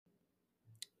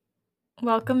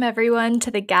Welcome, everyone,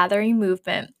 to the Gathering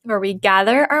Movement, where we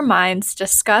gather our minds,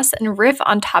 discuss and riff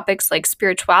on topics like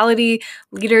spirituality,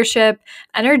 leadership,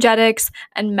 energetics,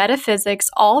 and metaphysics,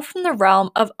 all from the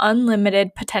realm of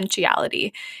unlimited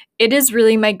potentiality. It is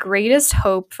really my greatest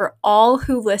hope for all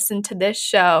who listen to this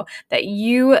show that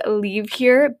you leave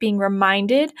here being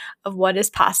reminded of what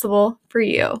is possible for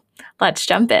you. Let's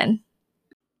jump in.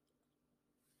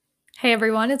 Hey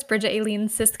everyone, it's Bridget Aileen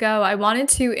Cisco. I wanted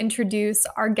to introduce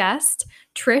our guest,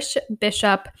 Trish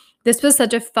Bishop. This was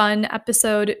such a fun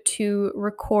episode to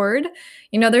record.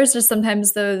 There's just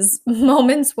sometimes those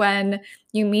moments when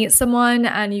you meet someone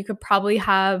and you could probably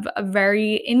have a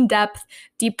very in-depth,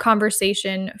 deep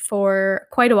conversation for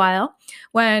quite a while.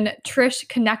 When Trish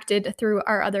connected through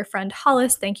our other friend,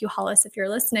 Hollis, thank you, Hollis, if you're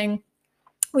listening,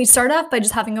 we started off by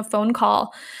just having a phone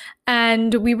call,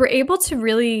 and we were able to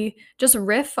really just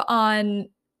riff on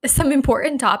some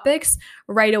important topics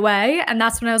right away. And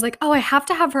that's when I was like, oh, I have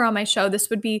to have her on my show. This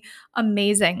would be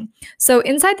amazing. So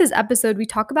inside this episode, we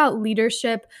talk about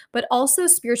leadership, but also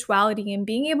spirituality and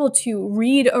being able to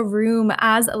read a room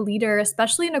as a leader,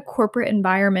 especially in a corporate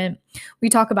environment. We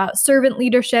talk about servant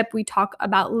leadership. We talk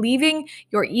about leaving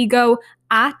your ego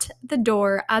at the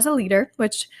door as a leader,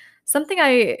 which something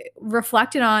I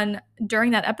reflected on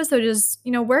during that episode is,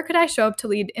 where could I show up to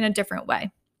lead in a different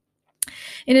way?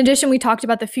 In addition, we talked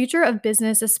about the future of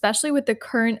business, especially with the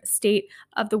current state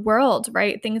of the world,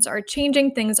 right? Things are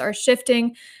changing, things are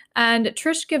shifting, and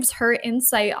Trish gives her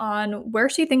insight on where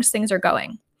she thinks things are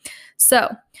going.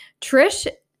 So, Trish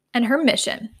and her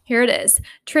mission, here it is.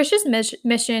 Trish's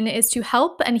mission is to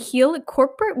help and heal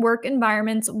corporate work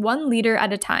environments one leader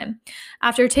at a time.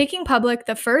 After taking public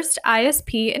the first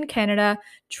ISP in Canada,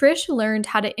 Trish learned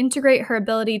how to integrate her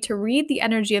ability to read the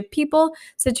energy of people,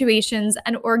 situations,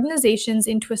 and organizations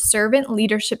into a servant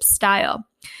leadership style.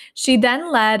 She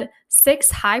then led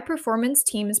 6 high-performance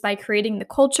teams by creating the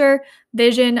culture,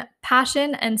 vision,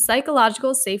 passion, and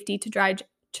psychological safety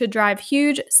to drive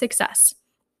huge success.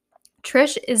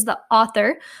 Trish is the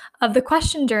author of The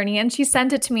Question Journey, and she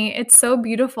sent it to me. It's so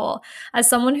beautiful. As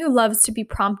someone who loves to be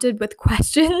prompted with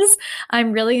questions,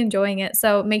 I'm really enjoying it.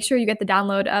 So make sure you get the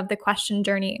download of The Question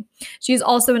Journey. She's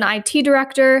also an IT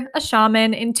director, a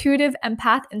shaman, intuitive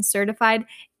empath, and certified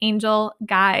angel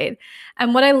guide.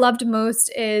 And what I loved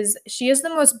most is she is the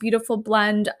most beautiful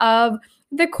blend of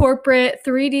the corporate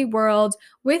 3D world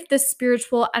with the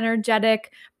spiritual,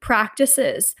 energetic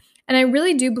practices. And I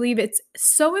really do believe it's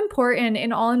so important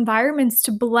in all environments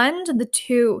to blend the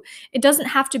two. It doesn't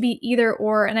have to be either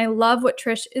or. And I love what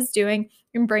Trish is doing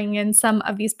in bringing in some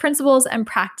of these principles and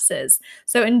practices.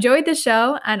 So enjoy the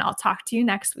show, and I'll talk to you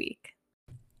next week.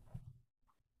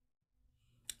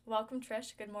 Welcome,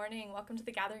 Trish. Good morning. Welcome to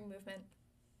the Gathering Movement.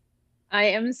 I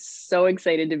am so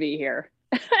excited to be here.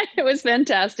 It was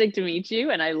fantastic to meet you,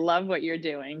 and I love what you're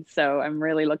doing. So I'm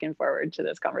really looking forward to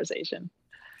this conversation.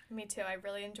 Me too. I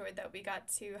really enjoyed that we got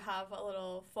to have a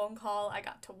little phone call. I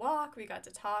got to walk, we got to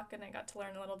talk, and I got to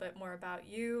learn a little bit more about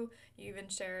you. You even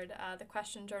shared the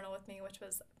question journal with me, which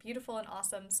was beautiful and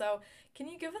awesome. So can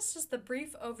you give us just the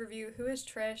brief overview? Who is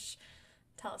Trish?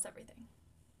 Tell us everything.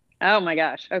 Oh my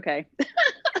gosh. Okay.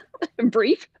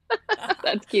 Brief.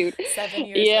 That's cute. 7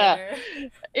 years later.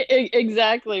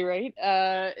 Exactly, right.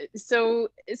 So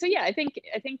yeah, I think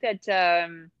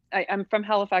that I'm from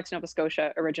Halifax, Nova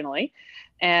Scotia originally,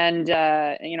 and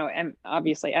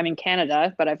I'm in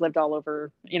Canada, but I've lived all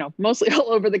over, mostly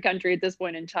all over the country at this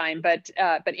point in time. But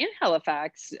in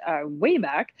Halifax, way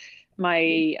back,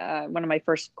 my one of my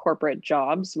first corporate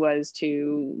jobs was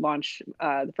to launch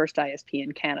the first ISP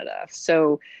in Canada.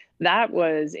 So that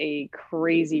was a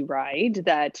crazy ride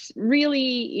that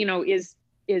really,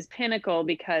 is pinnacle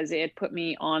because it put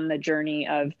me on the journey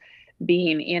of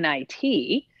being in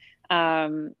IT,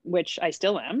 which I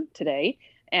still am today,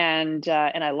 and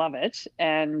I love it.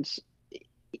 And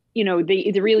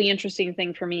the really interesting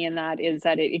thing for me in that is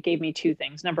that it gave me 2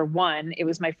 things. Number one, it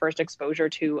was my first exposure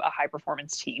to a high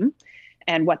performance team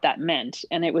and what that meant.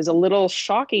 And it was a little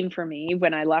shocking for me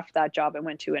when I left that job and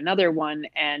went to another one,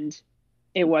 and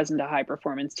it wasn't a high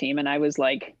performance team. And I was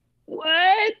like,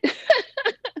 what?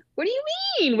 What do you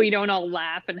mean we don't all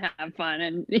laugh and have fun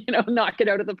and, knock it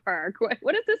out of the park?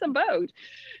 What is this about?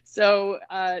 So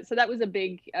that was a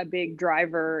big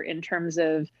driver in terms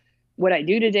of what I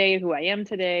do today, who I am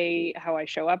today, how I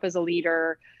show up as a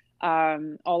leader,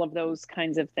 all of those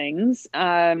kinds of things.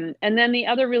 And then the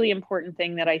other really important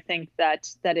thing that I think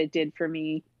that it did for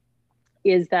me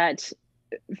is that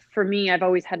for me, I've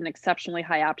always had an exceptionally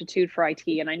high aptitude for IT,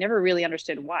 and I never really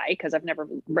understood why, because I've never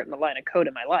written a line of code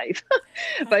in my life.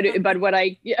 But what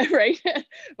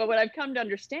I've come to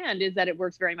understand is that it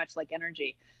works very much like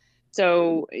energy.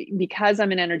 So because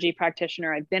I'm an energy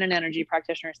practitioner, I've been an energy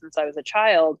practitioner since I was a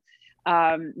child.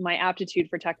 My aptitude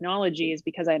for technology is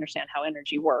because I understand how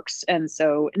energy works. And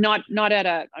so I'm not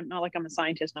like I'm a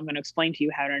scientist and I'm going to explain to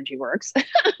you how energy works,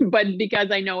 but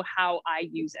because I know how I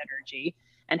use energy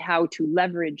and how to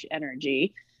leverage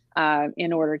energy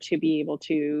in order to be able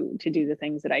to do the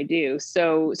things that I do.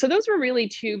 So those were really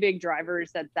two big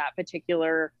drivers that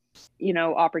particular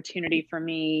opportunity for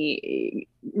me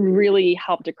really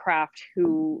helped to craft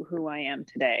who I am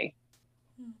today.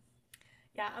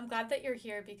 Yeah, I'm glad that you're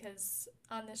here because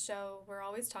on this show, we're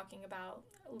always talking about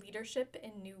leadership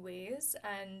in new ways.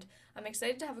 And I'm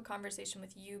excited to have a conversation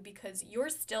with you because you're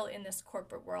still in this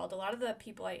corporate world. A lot of the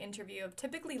people I interview have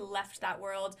typically left that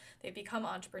world, they've become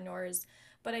entrepreneurs.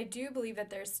 But I do believe that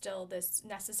there's still this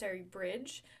necessary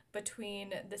bridge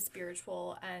between the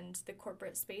spiritual and the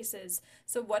corporate spaces.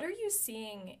 So, what are you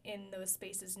seeing in those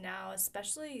spaces now,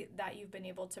 especially that you've been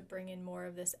able to bring in more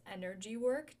of this energy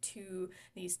work to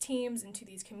these teams and to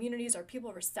these communities? Are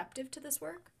people receptive to this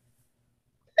work?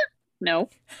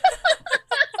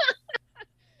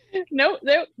 No,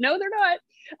 no, no, they're not.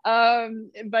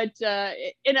 And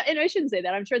I shouldn't say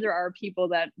that. I'm sure there are people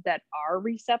that are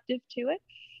receptive to it.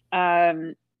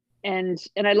 Um, and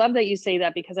I love that you say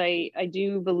that because I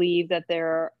do believe that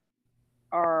there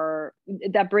are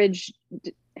that bridge.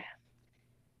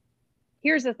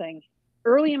 Here's the thing.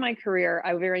 Early in my career,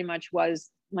 I very much was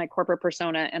my corporate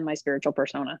persona and my spiritual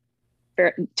persona,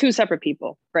 two separate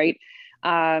people, right?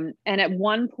 And at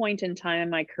one point in time in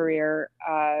my career,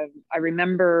 I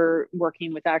remember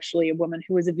working with actually a woman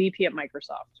who was a VP at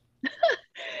Microsoft,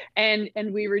 and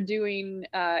we were doing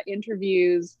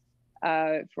interviews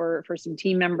for some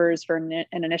team members for an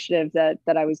initiative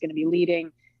that I was going to be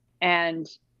leading, and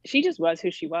she just was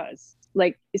who she was.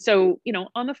 Like, so,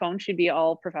 on the phone, she'd be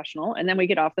all professional, and then we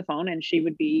get off the phone and she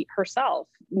would be herself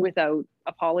without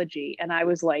apology. And I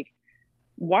was like,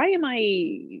 why am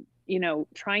I,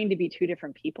 trying to be two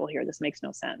different people here? This makes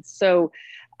no sense. So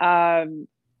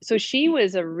she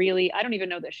was a really, I don't even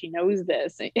know that she knows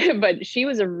this, but she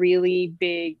was a really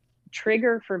big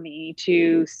trigger for me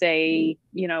to say,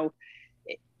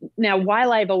 now,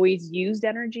 while I've always used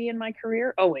energy in my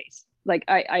career, always, like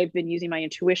I've been using my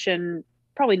intuition,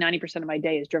 probably 90% of my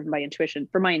day is driven by intuition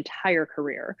for my entire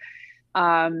career.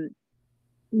 Um,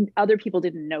 Other people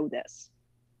didn't know this,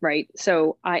 right?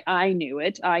 So I knew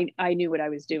it. I knew what I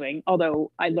was doing,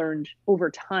 although I learned over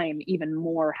time even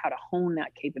more how to hone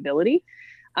that capability.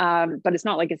 But it's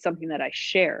not like it's something that I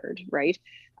shared, right?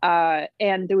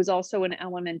 And there was also an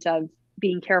element of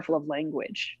being careful of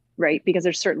language, right? Because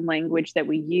there's certain language that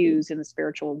we use in the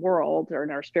spiritual world or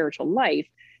in our spiritual life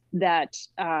that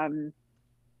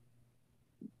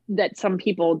that some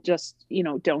people just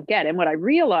don't get. And what I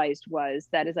realized was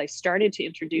that as I started to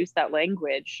introduce that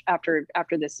language after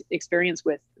this experience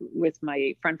with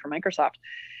my friend from Microsoft,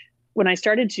 when I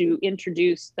started to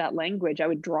introduce that language, I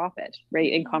would drop it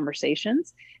right in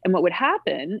conversations. And what would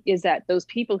happen is that those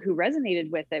people who resonated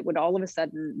with it would all of a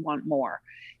sudden want more.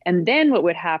 And then what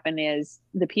would happen is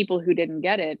the people who didn't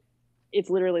get it, it's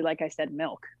literally, like I said,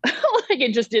 milk. Like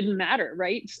it just didn't matter,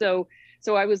 right? So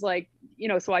I was like,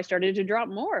 so I started to drop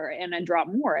more and then drop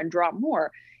more and drop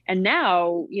more. And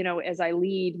now, as I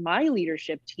lead my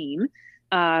leadership team,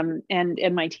 and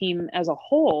my team as a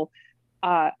whole,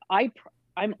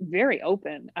 I'm very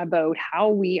open about how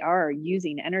we are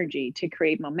using energy to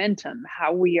create momentum,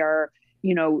 how we are,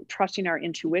 trusting our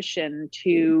intuition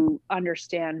to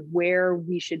understand where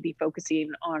we should be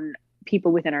focusing on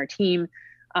people within our team,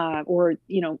 or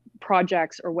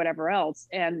projects or whatever else.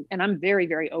 And I'm very,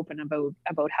 very open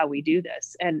about how we do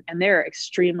this. And they're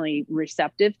extremely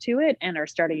receptive to it and are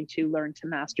starting to learn to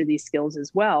master these skills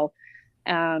as well.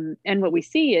 And what we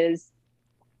see is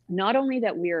not only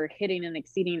that we are hitting and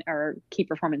exceeding our key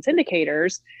performance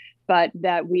indicators, but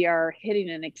that we are hitting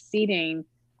and exceeding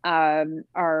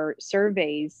our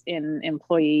surveys in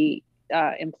employee,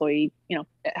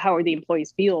 how are the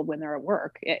employees feel when they're at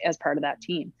work as part of that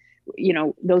team.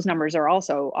 Those numbers are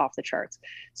also off the charts.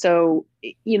 So,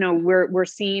 we're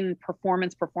seeing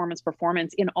performance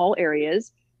in all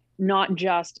areas, not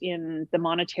just in the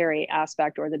monetary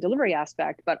aspect or the delivery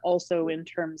aspect, but also in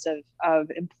terms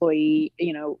of employees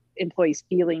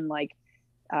feeling like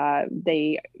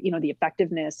they, the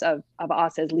effectiveness of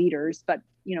us as leaders. But,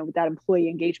 that employee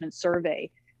engagement survey,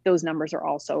 those numbers are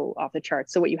also off the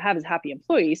charts. So what you have is happy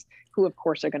employees who, of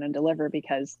course, are going to deliver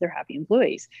because they're happy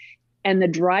employees. And the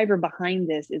driver behind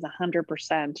this is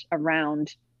 100%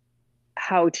 around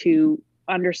how to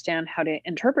understand how to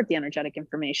interpret the energetic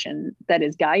information that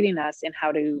is guiding us and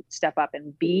how to step up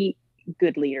and be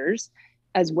good leaders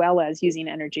as well as using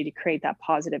energy to create that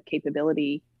positive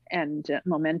capability and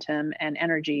momentum and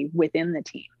energy within the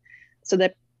team so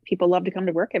that people love to come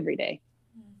to work every day.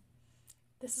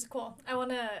 This is cool. I want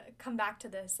to come back to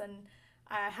this, and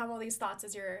I have all these thoughts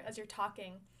as you're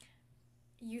talking.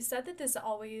 You said that this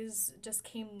always just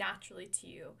came naturally to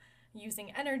you,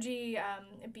 using energy,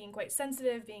 being quite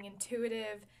sensitive, being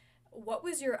intuitive. What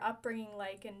was your upbringing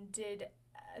like, and did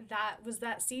that was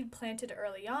that seed planted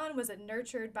early on? Was it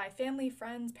nurtured by family,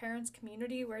 friends, parents,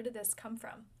 community? Where did this come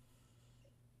from?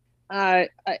 I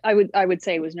would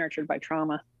say it was nurtured by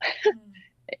trauma.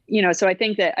 So I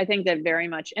think that very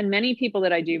much, and many people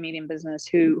that I do meet in business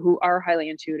who are highly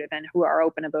intuitive and who are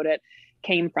open about it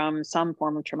came from some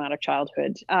form of traumatic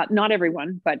childhood. Not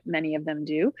everyone, but many of them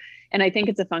do. And I think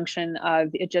it's a function of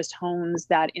it just hones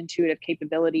that intuitive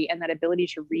capability and that ability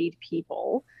to read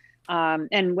people.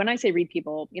 And when I say read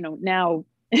people, now,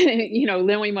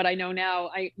 knowing what I know now,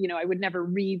 I would never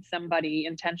read somebody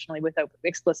intentionally without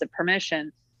explicit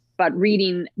permission, but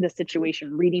reading the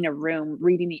situation, reading a room,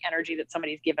 reading the energy that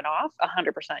somebody's given off,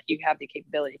 100%, you have the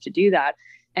capability to do that.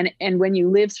 And when you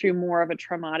live through more of a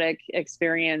traumatic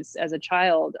experience as a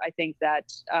child, I think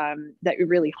that that it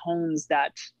really hones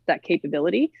that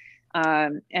capability.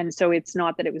 And so it's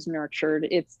not that it was nurtured;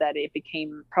 it's that it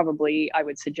became, probably, I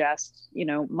would suggest,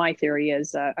 my theory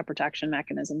is a protection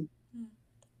mechanism.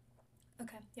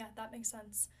 Okay, yeah, that makes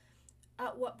sense.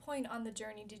 At what point on the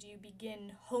journey did you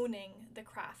begin honing the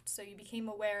craft? So you became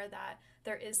aware that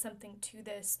there is something to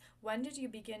this. When did you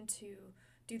begin to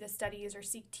do the studies or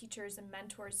seek teachers and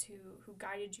mentors who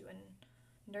guided you and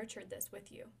nurtured this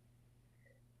with you?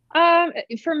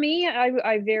 For me,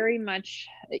 I very much,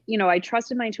 I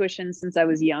trusted my intuition since I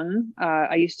was young.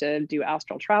 I used to do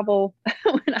astral travel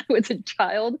when I was a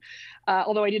child,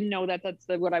 although I didn't know that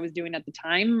what I was doing at the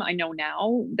time. I know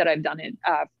now that I've done it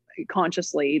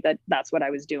consciously, that that's what I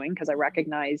was doing, because I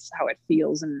recognize how it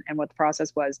feels and what the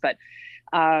process was. But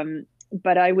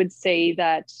I would say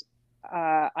that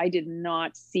I did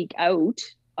not seek out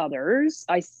others.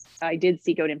 I did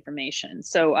seek out information.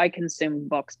 So I consumed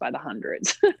books by the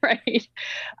hundreds, right?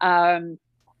 Um,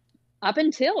 Up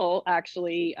until,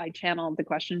 actually, I channeled the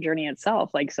question journey itself.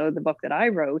 Like, so the book that I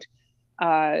wrote,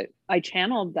 I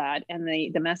channeled that, and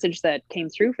the message that came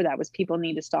through for that was people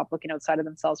need to stop looking outside of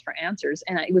themselves for answers,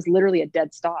 and it was literally a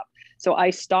dead stop. So I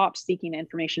stopped seeking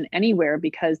information anywhere,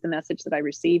 because the message that I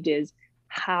received is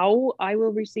how I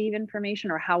will receive information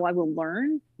or how I will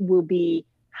learn will be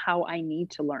how I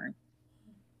need to learn.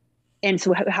 And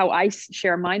so how I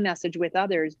share my message with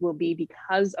others will be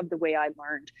because of the way I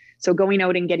learned. So going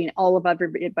out and getting all of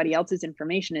everybody else's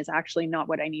information is actually not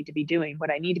what I need to be doing. What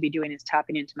I need to be doing is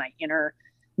tapping into my inner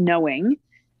knowing.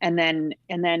 And then,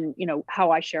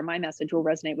 how I share my message will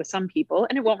resonate with some people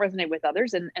and it won't resonate with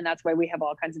others. And that's why we have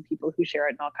all kinds of people who share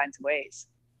it in all kinds of ways.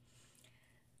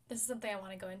 This is something I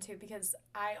want to go into because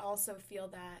I also feel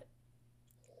that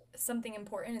something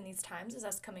important in these times is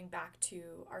us coming back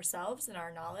to ourselves and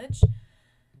our knowledge.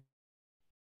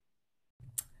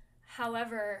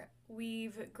 However,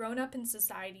 we've grown up in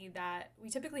society that we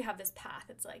typically have this path.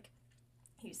 It's like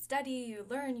you study, you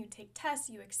learn, you take tests,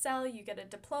 you excel, you get a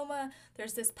diploma.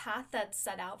 There's this path that's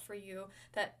set out for you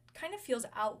that kind of feels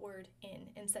outward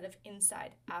in instead of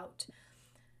inside out.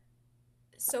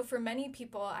 So for many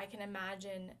people, I can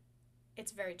imagine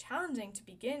it's very challenging to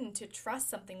begin to trust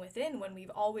something within when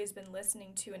we've always been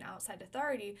listening to an outside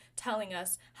authority telling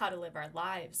us how to live our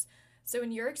lives. So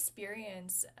in your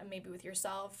experience, maybe with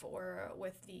yourself or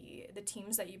with the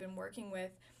teams that you've been working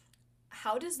with,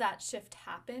 how does that shift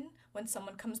happen when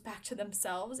someone comes back to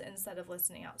themselves instead of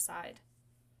listening outside?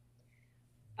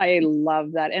 I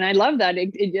love that. And I love that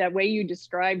that way you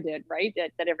described it, right?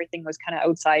 That everything was kind of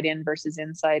outside in versus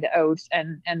inside out.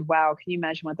 And wow, can you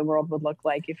imagine what the world would look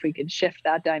like if we could shift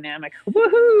that dynamic?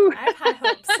 Woohoo! I have high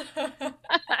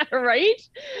hopes. Right?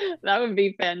 That would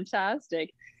be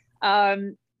fantastic.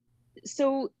 Um,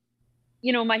 so,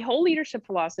 my whole leadership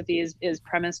philosophy is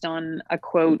premised on a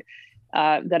quote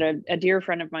that a dear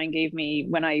friend of mine gave me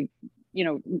when I,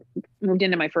 moved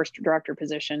into my first director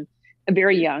position,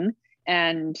 very young.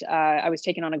 And I was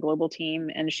taken on a global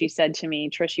team. And she said to me,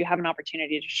 Trish, you have an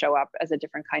opportunity to show up as a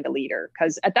different kind of leader.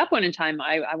 Because at that point in time,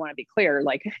 I want to be clear,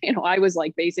 like, I was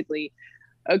like, basically,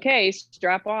 okay,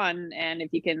 strap on. And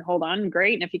if you can hold on,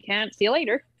 great. And if you can't, see you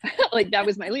later. Like, that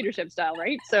was my leadership style.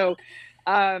 Right. So,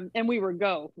 and we were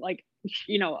go, like,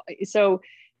 so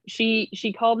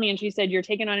she called me and she said, "You're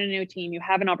taking on a new team. You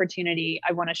have an opportunity.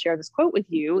 I want to share this quote with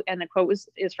you." And the quote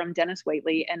is from Dennis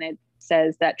Waitley, and it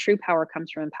says that true power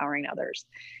comes from empowering others.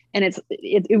 And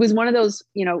it was one of those,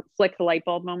 flick the light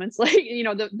bulb moments, like,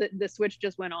 the switch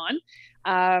just went on.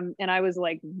 And I was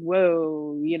like,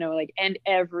 whoa, and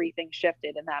everything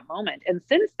shifted in that moment. And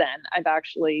since then, I've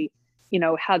actually,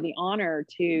 had the honor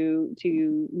to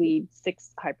lead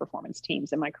 6 high performance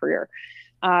teams in my career,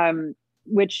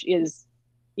 which is,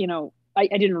 I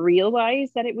didn't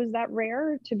realize that it was that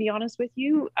rare, to be honest with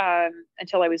you,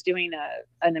 until I was doing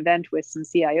an event with some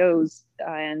CIOs.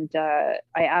 And I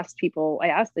asked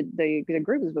the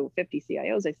group was about 50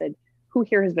 CIOs. I said, who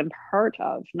here has been part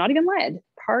of, not even led,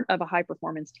 part of a high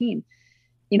performance team?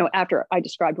 After I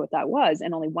described what that was,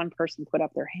 and only one person put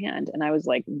up their hand. And I was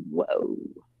like, whoa,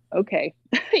 okay,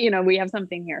 we have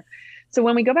something here. So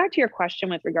when we go back to your question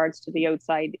with regards to the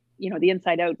outside, the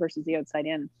inside out versus the outside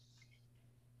in,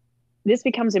 this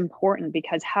becomes important,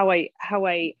 because how I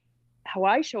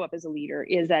show up as a leader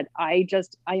is that I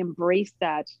embrace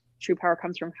that true power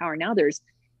comes from empowering others,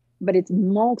 but it's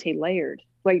multi-layered.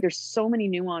 Like, there's so many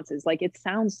nuances. Like, it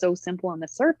sounds so simple on the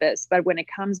surface, but when it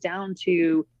comes down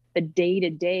to the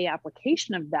day-to-day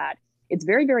application of that, it's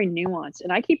very, very nuanced.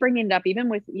 And I keep bringing it up, even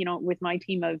with, with my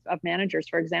team of managers,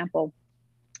 for example,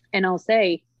 and I'll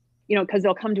say, because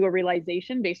they'll come to a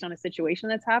realization based on a situation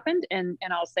that's happened. And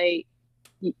I'll say,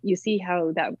 you see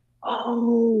how that,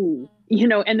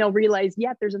 and they'll realize,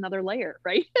 yeah, there's another layer,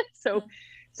 right? So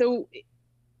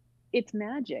it's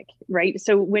magic, right?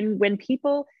 So when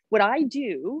people, what I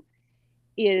do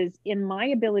is, in my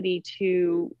ability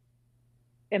to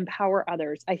empower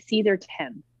others, I see their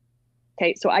 10.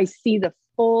 Okay. So I see the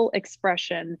full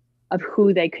expression of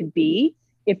who they could be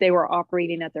if they were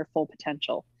operating at their full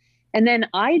potential. And then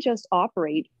I just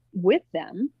operate with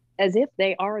them as if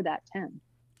they are that 10.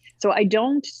 So I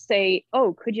don't say,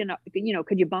 oh, could you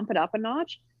bump it up a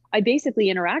notch? I basically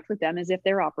interact with them as if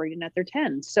they're operating at their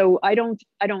 10. So I don't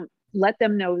let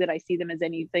them know that I see them as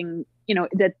anything,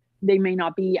 that they may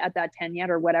not be at that 10 yet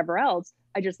or whatever else.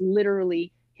 I just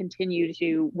literally continue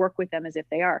to work with them as if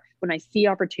they are. When I see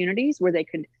opportunities where they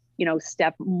could,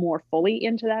 step more fully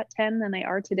into that 10 than they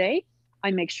are today, I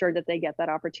make sure that they get that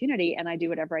opportunity, and I do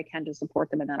whatever I can to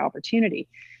support them in that opportunity.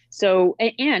 So,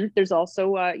 and there's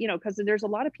also, because there's a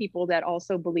lot of people that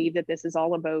also believe that this is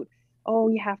all about, oh,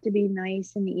 you have to be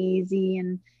nice and easy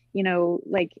and,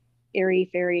 like airy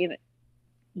fairy.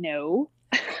 No,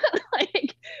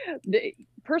 like, the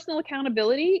personal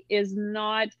accountability is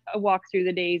not a walk through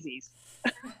the daisies.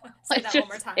 Say that one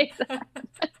more time.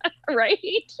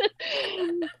 Right?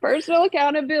 Personal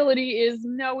accountability is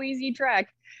no easy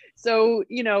trek. So,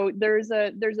 there's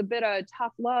a bit of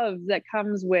tough love that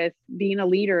comes with being a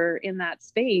leader in that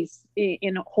space,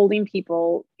 in holding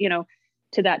people,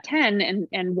 to that 10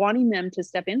 and wanting them to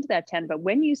step into that 10. But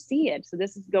when you see it, so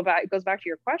this goes back to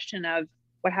your question of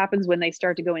what happens when they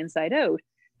start to go inside out.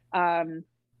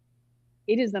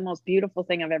 It is the most beautiful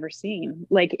thing I've ever seen.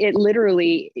 Like, it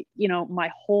literally, my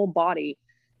whole body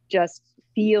just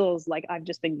feels like I've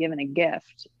just been given a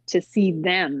gift to see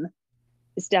them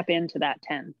step into that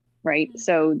 10. Right. Mm-hmm.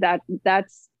 So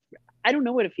that's, I don't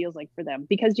know what it feels like for them,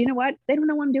 because you know what? They don't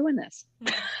know I'm doing this.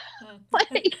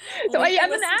 Mm-hmm. So I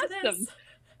haven't asked them.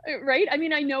 Right. I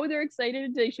mean, I know they're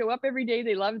excited. They show up every day.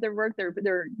 They love their work.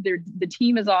 The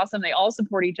team is awesome. They all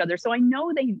support each other. So I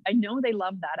know they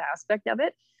love that aspect of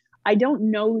it. I don't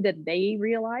know that they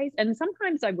realize, and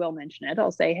sometimes I will mention it.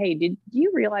 I'll say, "Hey, did you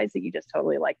realize that you just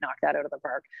totally knocked that out of the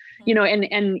park?"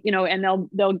 Mm-hmm. And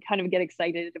they'll kind of get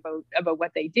excited about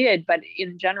what they did. But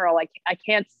in general, I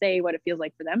can't say what it feels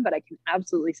like for them, but I can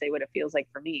absolutely say what it feels like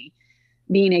for me,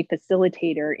 being a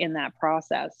facilitator in that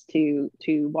process to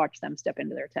watch them step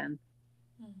into their 10.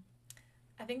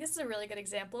 I think this is a really good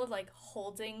example of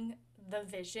holding the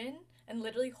vision and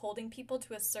literally holding people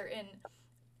to a certain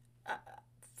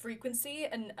frequency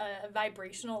and a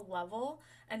vibrational level,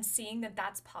 and seeing that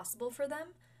that's possible for them.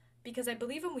 Because I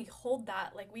believe when we hold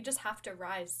that, we just have to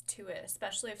rise to it,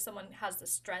 especially if someone has the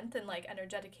strength and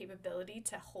energetic capability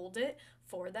to hold it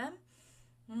for them.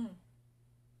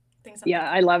 Yeah,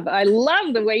 I love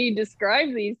the way you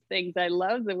describe these things. I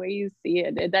love the way you see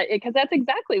it, because that's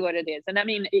exactly what it is. And I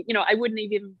mean, I wouldn't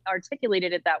even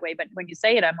articulated it that way, but when you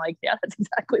say it, I'm like, yeah, that's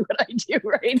exactly what I do,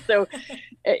 right? So,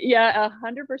 yeah,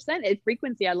 100%. It's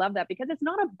frequency. I love that, because it's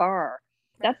not a bar.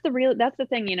 That's the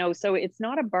thing, So it's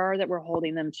not a bar that we're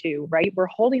holding them to, right? We're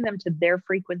holding them to their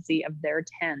frequency of their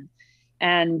 10.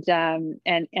 And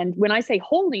when I say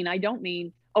holding, I don't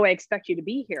mean, oh, I expect you to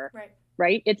be here.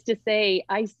 Right. It's to say,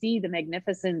 I see the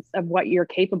magnificence of what you're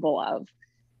capable of.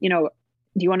 Do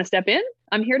you want to step in?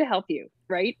 I'm here to help you.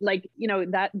 right? Like,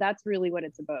 that's really what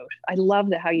it's about. I love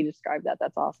that how you describe that.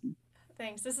 That's awesome.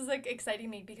 Thanks. This is like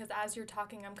exciting me because as you're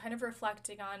talking, I'm kind of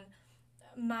reflecting on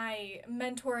my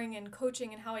mentoring and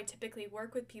coaching and how I typically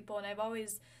work with people. And I've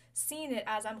always seen it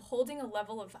as I'm holding a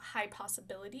level of high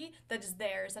possibility that is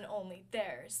theirs and only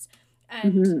theirs.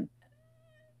 And Hmm.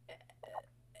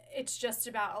 it's just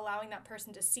about allowing that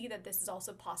person to see that this is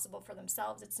also possible for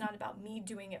themselves. It's not about me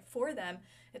doing it for them.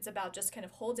 It's about just kind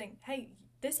of holding, hey,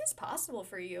 this is possible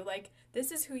for you. Like,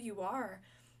 this is who you are,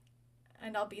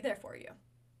 and I'll be there for you.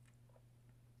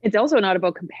 It's also not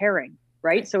about comparing,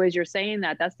 right? Right. So as you're saying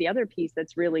that, that's the other piece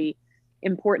that's really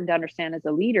important to understand as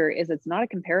a leader, is it's not a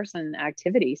comparison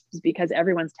activity, because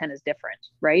everyone's 10 is different,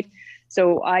 right?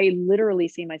 So I literally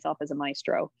see myself as a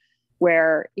maestro,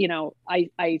 where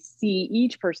I see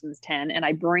each person's 10 and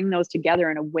I bring those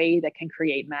together in a way that can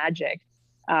create magic.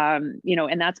 And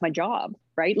that's my job,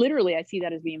 right? Literally, I see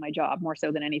that as being my job more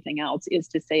so than anything else, is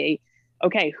to say,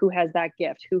 okay, who has that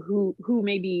gift, who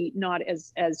maybe not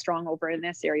as strong over in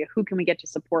this area, who can we get to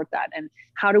support that, and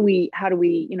how do we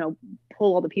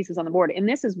pull all the pieces on the board. And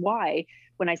this is why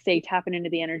when I say tapping into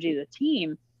the energy of the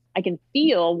team, I can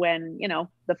feel when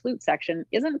the flute section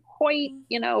isn't quite,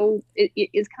 it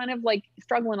is kind of like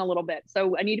struggling a little bit,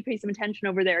 so I need to pay some attention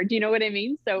over there. Do you know what I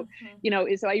mean? So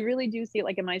Mm-hmm. so I really do see it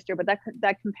like a maestro, but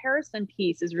that comparison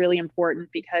piece is really important,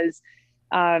 because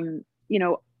um you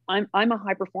know I'm a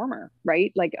high performer,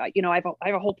 right? Like, I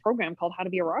have a whole program called How to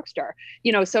Be a Rock Star.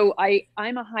 So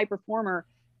I'm a high performer.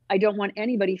 I don't want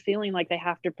anybody feeling like they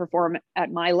have to perform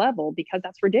at my level, because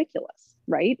that's ridiculous,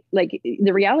 right? Like,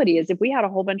 the reality is, if we had a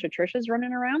whole bunch of Trishas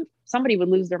running around, somebody would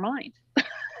lose their mind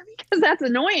because that's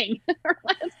annoying.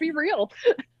 Let's be real.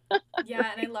 Yeah,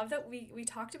 and I love that we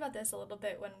talked about this a little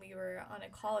bit when we were on a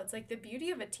call. It's like the beauty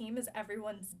of a team is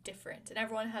everyone's different, and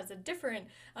everyone has a different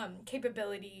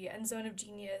capability and zone of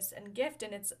genius and gift,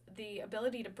 and it's the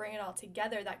ability to bring it all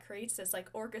together that creates this like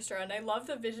orchestra. And I love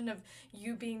the vision of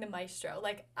you being the maestro.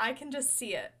 Like, I can just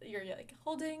see it. You're like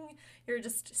holding, you're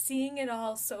just seeing it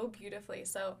all so beautifully.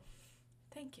 So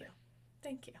thank you,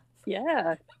 thank you.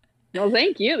 Yeah. No,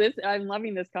 thank you. I'm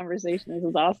loving this conversation. This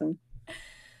is awesome.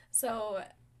 So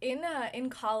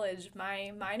in college,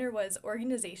 my minor was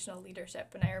organizational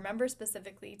leadership, and I remember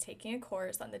specifically taking a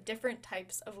course on the different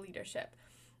types of leadership.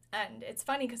 And it's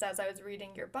funny because as I was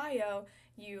reading your bio,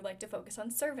 you like to focus on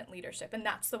servant leadership, and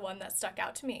that's the one that stuck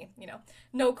out to me.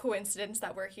 No coincidence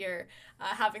that we're here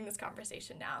having this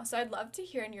conversation now. So I'd love to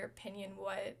hear, in your opinion,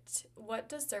 what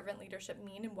does servant leadership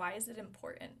mean, and why is it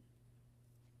important?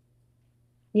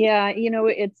 Yeah,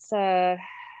 it's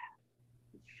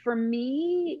for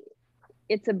me,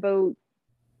 it's about,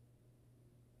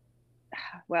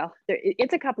 well,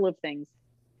 it's a couple of things.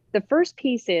 The first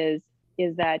piece is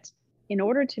that in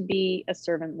order to be a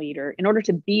servant leader,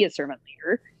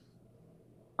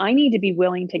 I need to be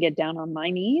willing to get down on my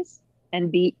knees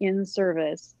and be in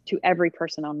service to every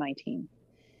person on my team.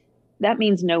 That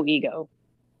means no ego,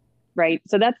 right?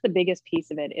 So that's the biggest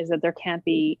piece of it, is that there can't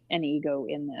be an ego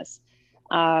in this.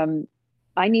 Um,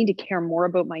 I need to care more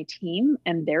about my team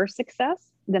and their success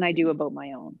than I do about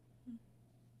my own,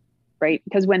 right?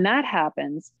 Because when that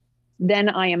happens, then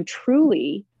I am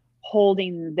truly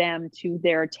holding them to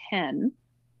their 10,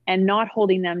 and not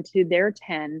holding them to their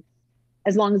 10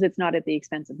 as long as it's not at the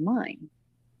expense of mine,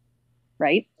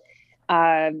 right?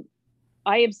 Um,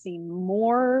 I have seen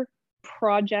more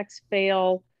projects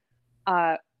fail,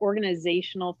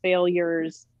 organizational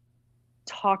failures,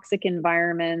 toxic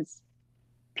environments,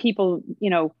 people,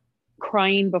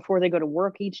 crying before they go to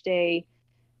work each day.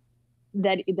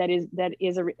 That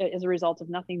is a result of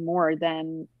nothing more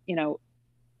than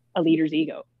a leader's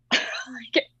ego.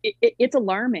 It's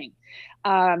alarming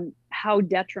how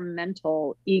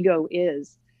detrimental ego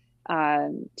is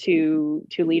to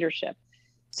leadership.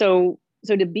 So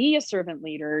to be a servant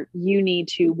leader, you need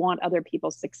to want other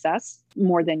people's success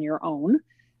more than your own.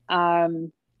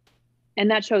 And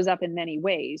that shows up in many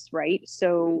ways, right?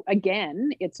 So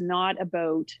again, it's not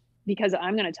about, because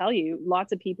I'm going to tell you,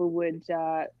 lots of people would,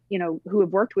 who have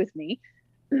worked with me,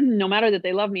 no matter that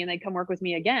they love me and they come work with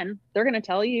me again, they're going to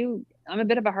tell you I'm a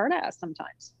bit of a hard ass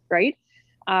sometimes, right?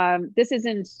 This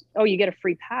isn't, oh, you get a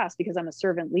free pass because I'm a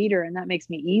servant leader and that makes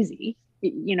me easy,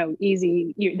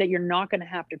 that you're not going to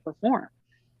have to perform.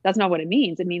 That's not what it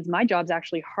means. It means my job's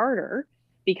actually harder,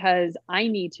 because I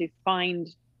need to find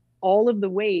all of the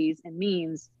ways and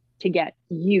means to get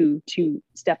you to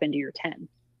step into your 10,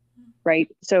 right?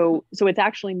 So it's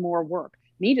actually more work.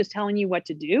 Me just telling you what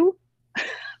to do,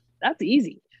 that's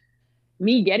easy.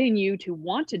 Me getting you to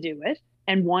want to do it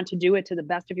and want to do it to the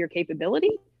best of your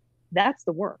capability, that's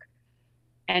the work.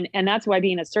 And that's why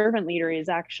being a servant leader is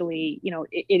actually,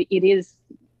 it is,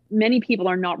 many people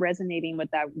are not resonating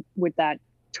with that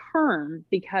term,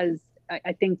 because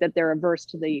I think that they're averse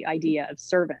to the idea of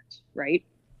servant, right?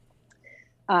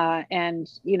 And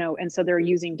so they're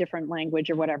using different language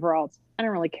or whatever else. I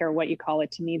don't really care what you call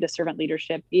it. To me, the servant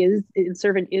leadership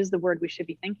servant is the word we should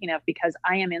be thinking of, because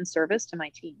I am in service to my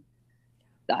team.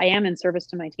 I am in service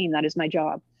to my team. That is my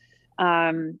job.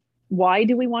 Why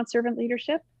do we want servant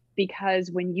leadership?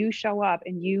 Because when you show up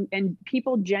and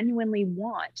people genuinely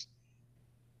want,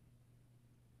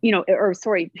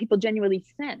 people genuinely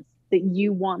sense that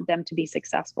you want them to be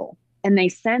successful, and they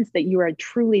sense that you are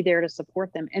truly there to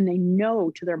support them, and they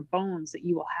know to their bones that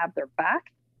you will have their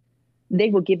back, they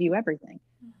will give you everything,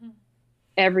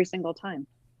 every single time.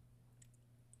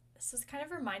 This is kind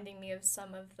of reminding me of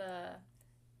some of the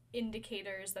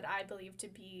indicators that I believe to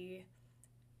be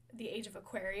the age of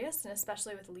Aquarius, and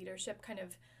especially with leadership, kind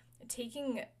of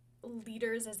taking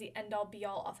leaders as the end all be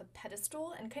all off a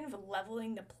pedestal and kind of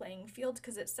leveling the playing field,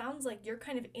 because it sounds like you're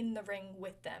kind of in the ring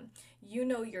with them. You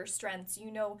know your strengths,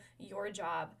 you know your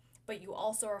job, but you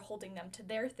also are holding them to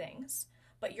their things,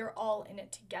 but you're all in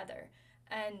it together.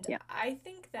 And Yeah. I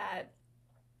think that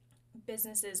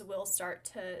businesses will start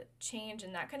to change,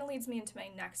 and that kind of leads me into my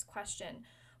next question.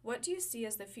 What do you see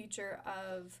as the future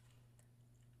of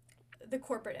the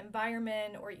corporate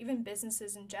environment, or even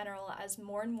businesses in general, as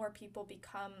more and more people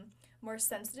become more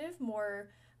sensitive,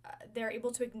 more they're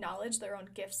able to acknowledge their own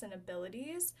gifts and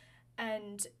abilities,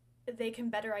 and they can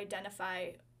better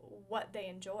identify what they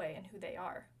enjoy and who they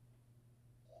are?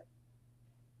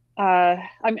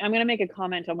 I'm going to make a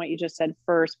comment on what you just said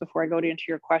first before I go into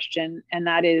your question, and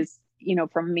that is,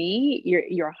 from me,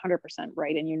 you're 100%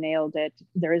 right, and you nailed it.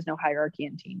 There is no hierarchy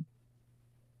in team,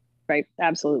 right?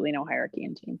 Absolutely no hierarchy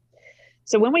in team.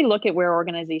 So when we look at where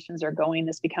organizations are going,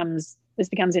 this becomes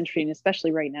interesting,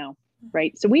 especially right now,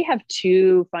 right? So we have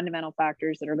two fundamental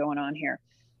factors that are going on here.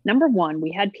 Number one,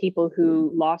 we had people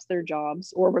who lost their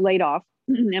jobs or were laid off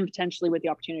and potentially with the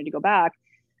opportunity to go back.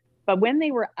 But when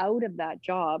they were out of that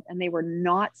job and they were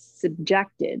not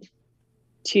subjected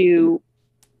to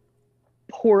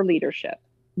poor leadership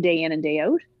day in and day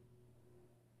out,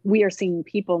 we are seeing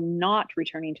people not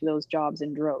returning to those jobs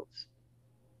in droves,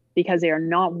 because they are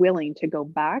not willing to go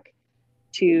back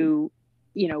to,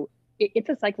 it's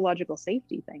a psychological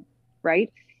safety thing, right?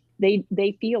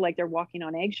 They feel like they're walking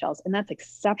on eggshells, and that's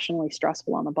exceptionally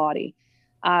stressful on the body.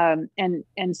 And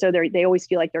so they always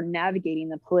feel like they're navigating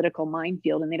the political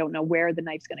minefield, and they don't know where the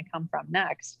knife's going to come from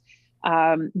next.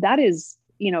 That is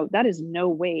no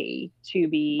way to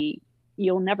be.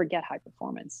 You'll never get high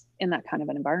performance in that kind of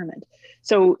an environment.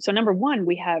 So number one,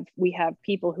 we have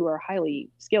people who are highly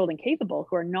skilled and capable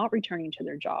who are not returning to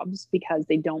their jobs because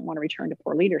they don't want to return to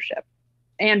poor leadership.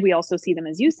 And we also see them,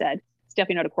 as you said,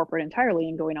 stepping out of corporate entirely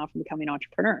and going off and becoming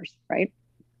entrepreneurs, right?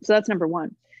 So that's number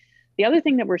one. The other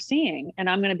thing that we're seeing, and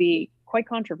I'm going to be quite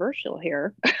controversial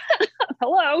here.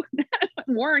 Hello,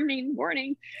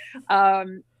 warning.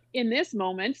 In this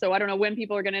moment, so I don't know when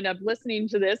people are going to end up listening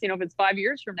to this, if it's 5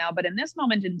 years from now, but in this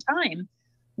moment in time,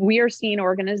 we are seeing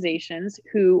organizations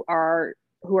who are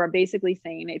basically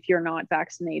saying, if you're not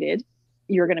vaccinated,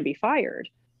 you're going to be fired.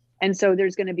 And so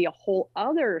there's going to be a whole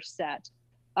other set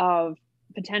of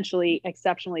potentially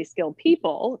exceptionally skilled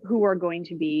people who are going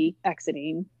to be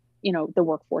exiting, the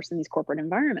workforce in these corporate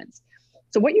environments.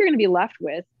 So what you're going to be left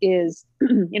with is,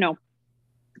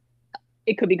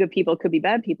 it could be good people, it could be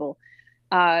bad people.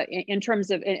 In terms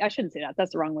of, I shouldn't say that,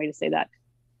 that's the wrong way to say that.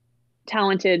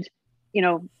 Talented,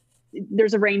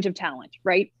 there's a range of talent,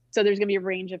 right? So there's going to be a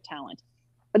range of talent,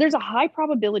 but there's a high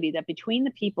probability that between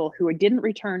the people who didn't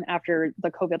return after the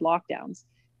COVID lockdowns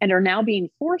and are now being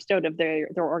forced out of their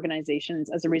organizations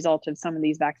as a result of some of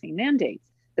these vaccine mandates,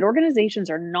 that organizations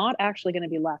are not actually going to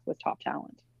be left with top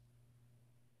talent.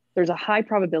 There's a high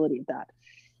probability of that.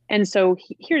 And so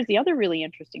here's the other really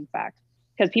interesting fact,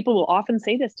 because people will often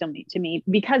say this to me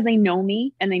because they know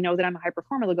me and they know that I'm a high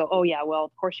performer. They'll go, oh yeah, well,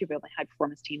 of course you build high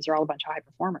performance teams. They're all a bunch of high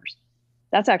performers.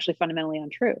 That's actually fundamentally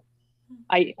untrue.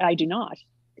 I do not.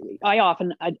 I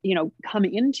often, come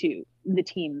into the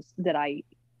teams that I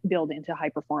build into high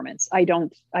performance. I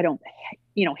don't,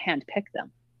 hand pick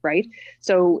them. Right.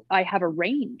 So I have a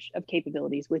range of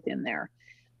capabilities within there.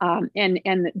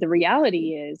 And the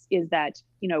reality is that,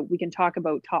 we can talk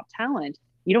about top talent.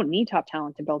 You don't need top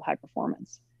talent to build high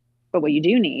performance, but what you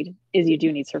do need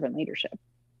servant leadership.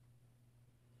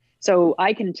 So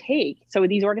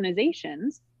these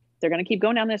organizations, they're going to keep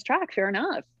going down this track, fair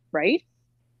enough, right?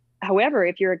 However,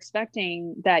 if you're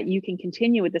expecting that you can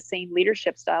continue with the same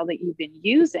leadership style that you've been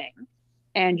using,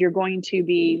 and you're going to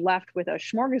be left with a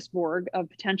smorgasbord of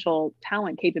potential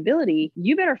talent capability,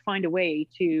 you better find a way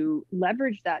to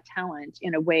leverage that talent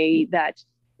in a way that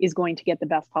is going to get the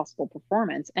best possible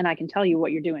performance. And I can tell you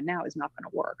what you're doing now is not going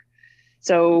to work.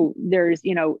 So there's,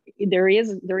 there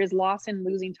is loss in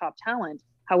losing top talent.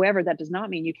 However, that does not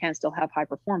mean you can't still have high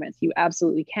performance. You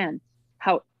absolutely can.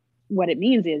 What it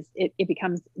means is it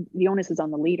becomes, the onus is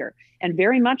on the leader. And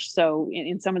very much so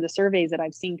in some of the surveys that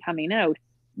I've seen coming out,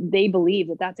 they believe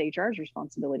that that's HR's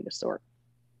responsibility to sort.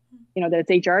 That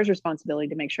it's HR's responsibility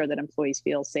to make sure that employees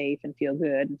feel safe and feel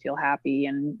good and feel happy,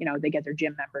 and they get their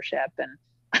gym membership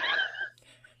and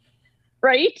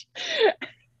right.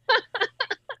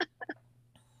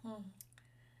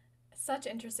 Such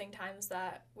interesting times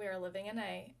that we are living in.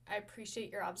 I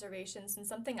appreciate your observations, and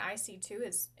something I see too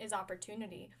is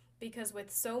opportunity, because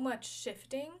with so much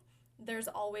shifting, there's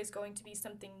always going to be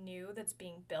something new that's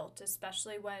being built,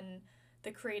 especially when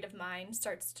the creative mind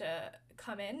starts to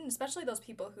come in, especially those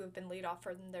people who have been laid off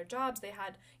from their jobs. They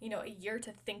had, a year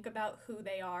to think about who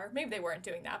they are. Maybe they weren't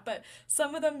doing that, but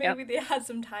some of them, maybe Yep. they had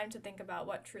some time to think about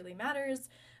what truly matters,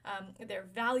 their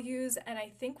values. And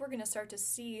I think we're going to start to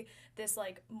see this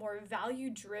like more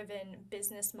value driven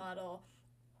business model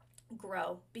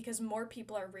grow, because more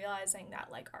people are realizing that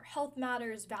like our health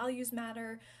matters, values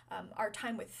matter, our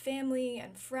time with family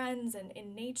and friends and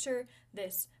in nature,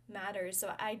 this matters.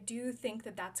 So I do think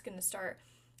that that's going to start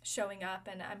showing up,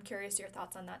 and I'm curious your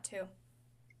thoughts on that too.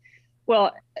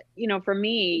 Well, for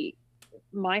me,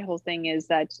 my whole thing is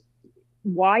that,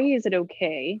 why is it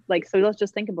okay? Like, so let's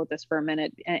just think about this for a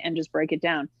minute and just break it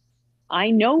down.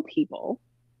 I know people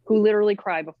who literally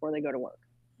cry before they go to work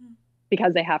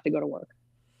because they have to go to work.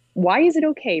 Why is it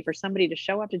okay for somebody to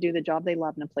show up to do the job they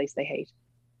love in a place they hate?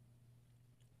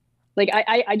 Like,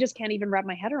 I just can't even wrap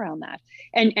my head around that.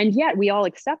 And yet we all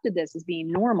accepted this as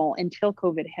being normal until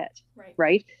COVID hit.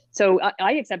 Right. So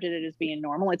I accepted it as being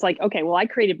normal. It's like, okay, well, I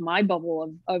created my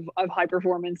bubble of high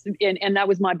performance, and that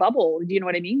was my bubble. Do you know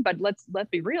what I mean? But let's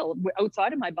be real.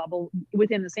 Outside of my bubble,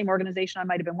 within the same organization I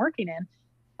might have been working in,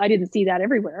 I didn't see that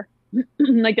everywhere.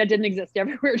 Like, that didn't exist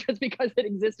everywhere just because it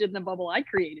existed in the bubble I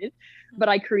created. But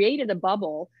I created a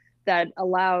bubble that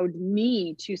allowed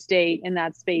me to stay in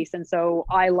that space. And so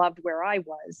I loved where I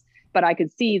was, but I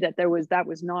could see that that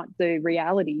was not the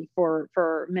reality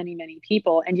for many, many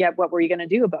people. And yet, what were you going to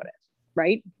do about it?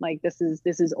 Right? Like, this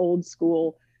is old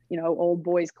school, old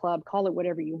boys club, call it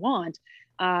whatever you want.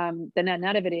 The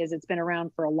net of it is, it's been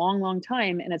around for a long, long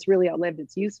time, and it's really outlived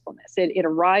its usefulness. It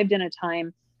arrived in a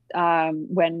time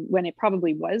when it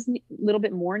probably was a little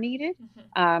bit more needed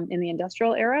in the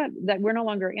industrial era, that we're no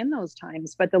longer in those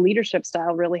times. But the leadership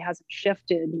style really hasn't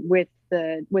shifted with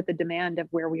the demand of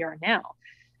where we are now.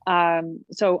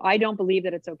 So I don't believe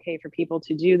that it's okay for people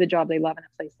to do the job they love in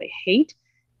a place they hate,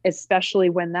 especially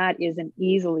when that is an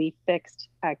easily fixed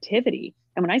activity.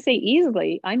 And when I say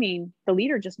easily, I mean the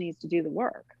leader just needs to do the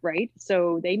work, right?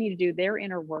 So they need to do their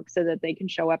inner work so that they can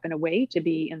show up in a way to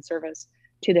be in service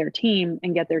to their team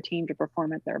and get their team to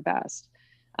perform at their best.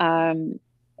 And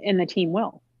the team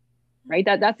will, right?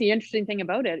 That's the interesting thing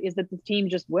about it, is that the team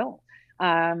just will.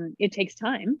 It takes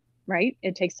time, right?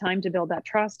 It takes time to build that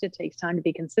trust. It takes time to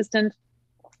be consistent.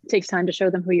 It takes time to show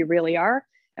them who you really are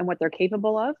and what they're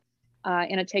capable of.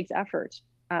 And it takes effort,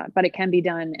 but it can be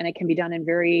done, and it can be done in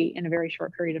a very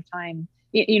short period of time.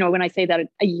 When I say that,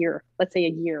 a year, let's say a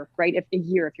year, right? If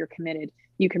you're committed,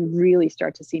 you can really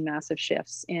start to see massive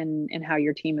shifts in how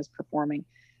your team is performing.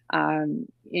 In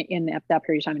that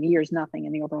period of time. And a year is nothing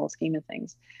in the overall scheme of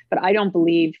things. But I don't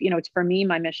believe, for me,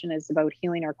 my mission is about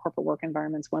healing our corporate work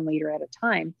environments one leader at a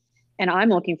time. And I'm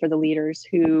looking for the leaders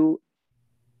who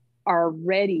are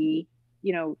ready,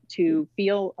 to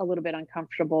feel a little bit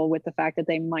uncomfortable with the fact that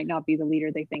they might not be the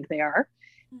leader they think they are,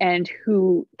 and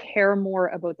who care more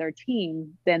about their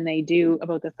team than they do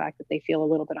about the fact that they feel a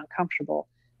little bit uncomfortable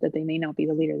that they may not be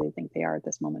the leader they think they are at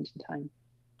this moment in time.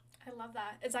 I love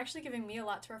that. It's actually giving me a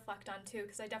lot to reflect on too,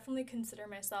 because I definitely consider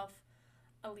myself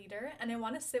a leader, and I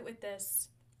want to sit with this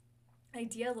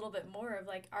idea a little bit more of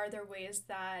like, are there ways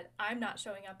that I'm not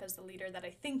showing up as the leader that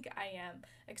I think I am,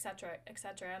 etc.,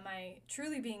 etc. Am I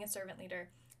truly being a servant leader?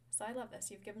 So I love this.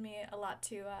 You've given me a lot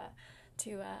to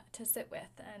sit with,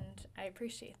 and I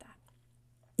appreciate that.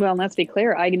 Well, and let's be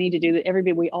clear, I need to do that.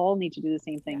 Everybody, we all need to do the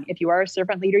same thing. Yeah. If you are a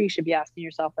servant leader, you should be asking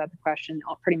yourself that question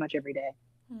pretty much every day.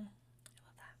 I love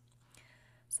that.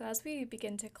 So as we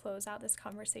begin to close out this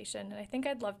conversation, and I think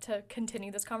I'd love to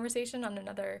continue this conversation on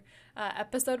another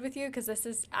episode with you, because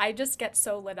I just get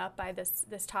so lit up by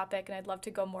this topic, and I'd love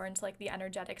to go more into like the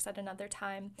energetics at another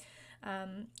time.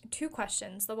 Two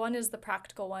questions. The one is the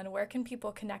practical one. Where can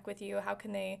people connect with you? How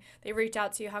can they reach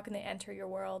out to you? How can they enter your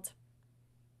world?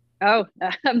 Oh,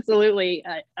 absolutely.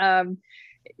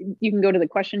 You can go to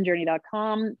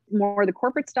thequestionjourney.com. More of the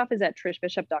corporate stuff is at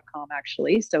trishbishop.com,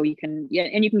 actually. So you can, yeah,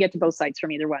 and you can get to both sites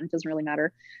from either one. It doesn't really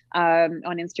matter. On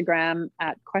Instagram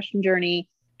at Question Journey,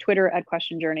 Twitter at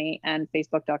Question Journey, and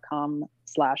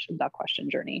Facebook.com/The Question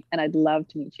Journey. And I'd love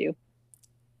to meet you.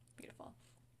 Beautiful.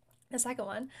 The second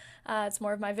one, it's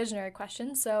more of my visionary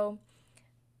question. So,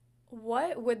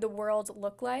 what would the world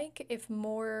look like if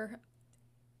more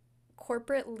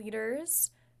corporate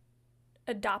leaders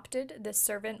adopted this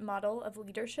servant model of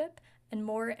leadership and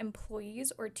more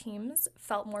employees or teams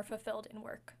felt more fulfilled in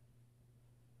work?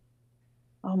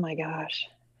 Oh my gosh.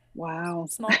 Wow.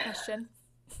 Small question.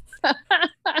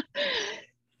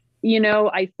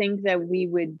 I think that we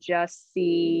would just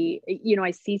see,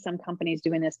 I see some companies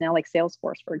doing this now, like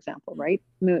Salesforce, for example, right?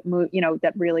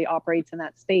 That really operates in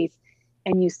that space.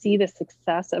 And you see the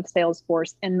success of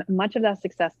Salesforce. And much of that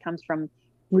success comes from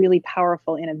really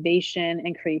powerful innovation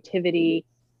and creativity.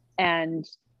 And,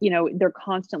 they're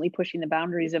constantly pushing the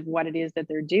boundaries of what it is that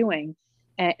they're doing.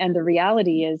 And the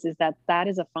reality is that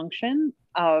is a function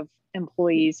of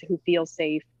employees who feel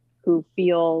safe, who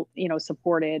feel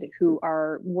supported, who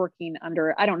are working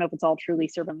under, I don't know if it's all truly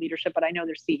servant leadership, but I know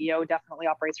their CEO definitely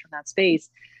operates from that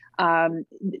space.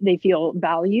 They feel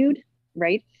valued,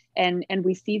 right? And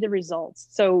we see the results.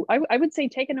 So I would say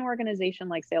take an organization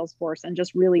like Salesforce and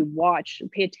just really watch,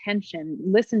 pay attention,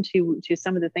 listen to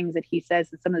some of the things that he says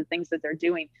and some of the things that they're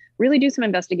doing. Really do some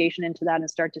investigation into that and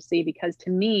start to see, because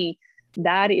to me,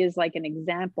 that is like an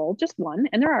example, just one,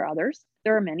 and there are others.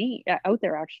 There are many out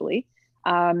there actually,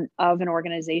 of an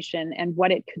organization and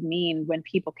what it could mean when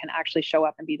people can actually show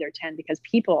up and be their 10, because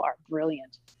people are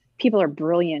brilliant. People are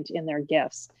brilliant in their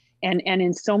gifts and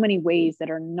in so many ways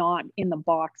that are not in the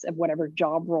box of whatever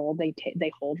job role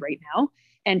they hold right now.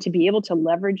 And to be able to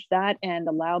leverage that and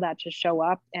allow that to show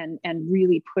up and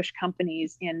really push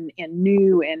companies in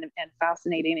new and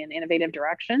fascinating and innovative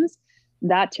directions,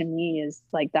 that to me is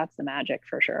like, that's the magic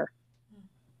for sure.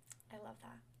 I love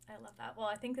that. I love that. Well,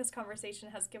 I think this conversation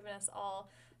has given us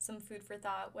all some food for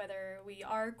thought, whether we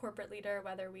are a corporate leader,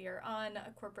 whether we are on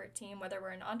a corporate team, whether we're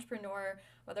an entrepreneur,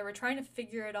 whether we're trying to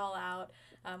figure it all out.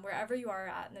 Wherever you are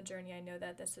at in the journey, I know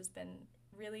that this has been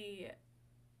really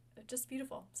just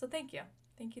beautiful. So thank you.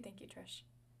 Thank you. Thank you, Trish.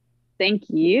 Thank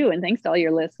you. And thanks to all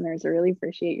your listeners. I really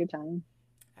appreciate your time.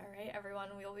 All right, everyone,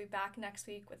 we will be back next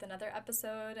week with another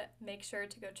episode. Make sure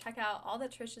to go check out all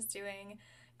that Trish is doing,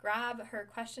 grab her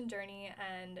question journey,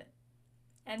 and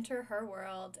enter her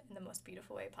world in the most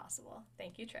beautiful way possible.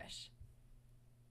 Thank you, Trish.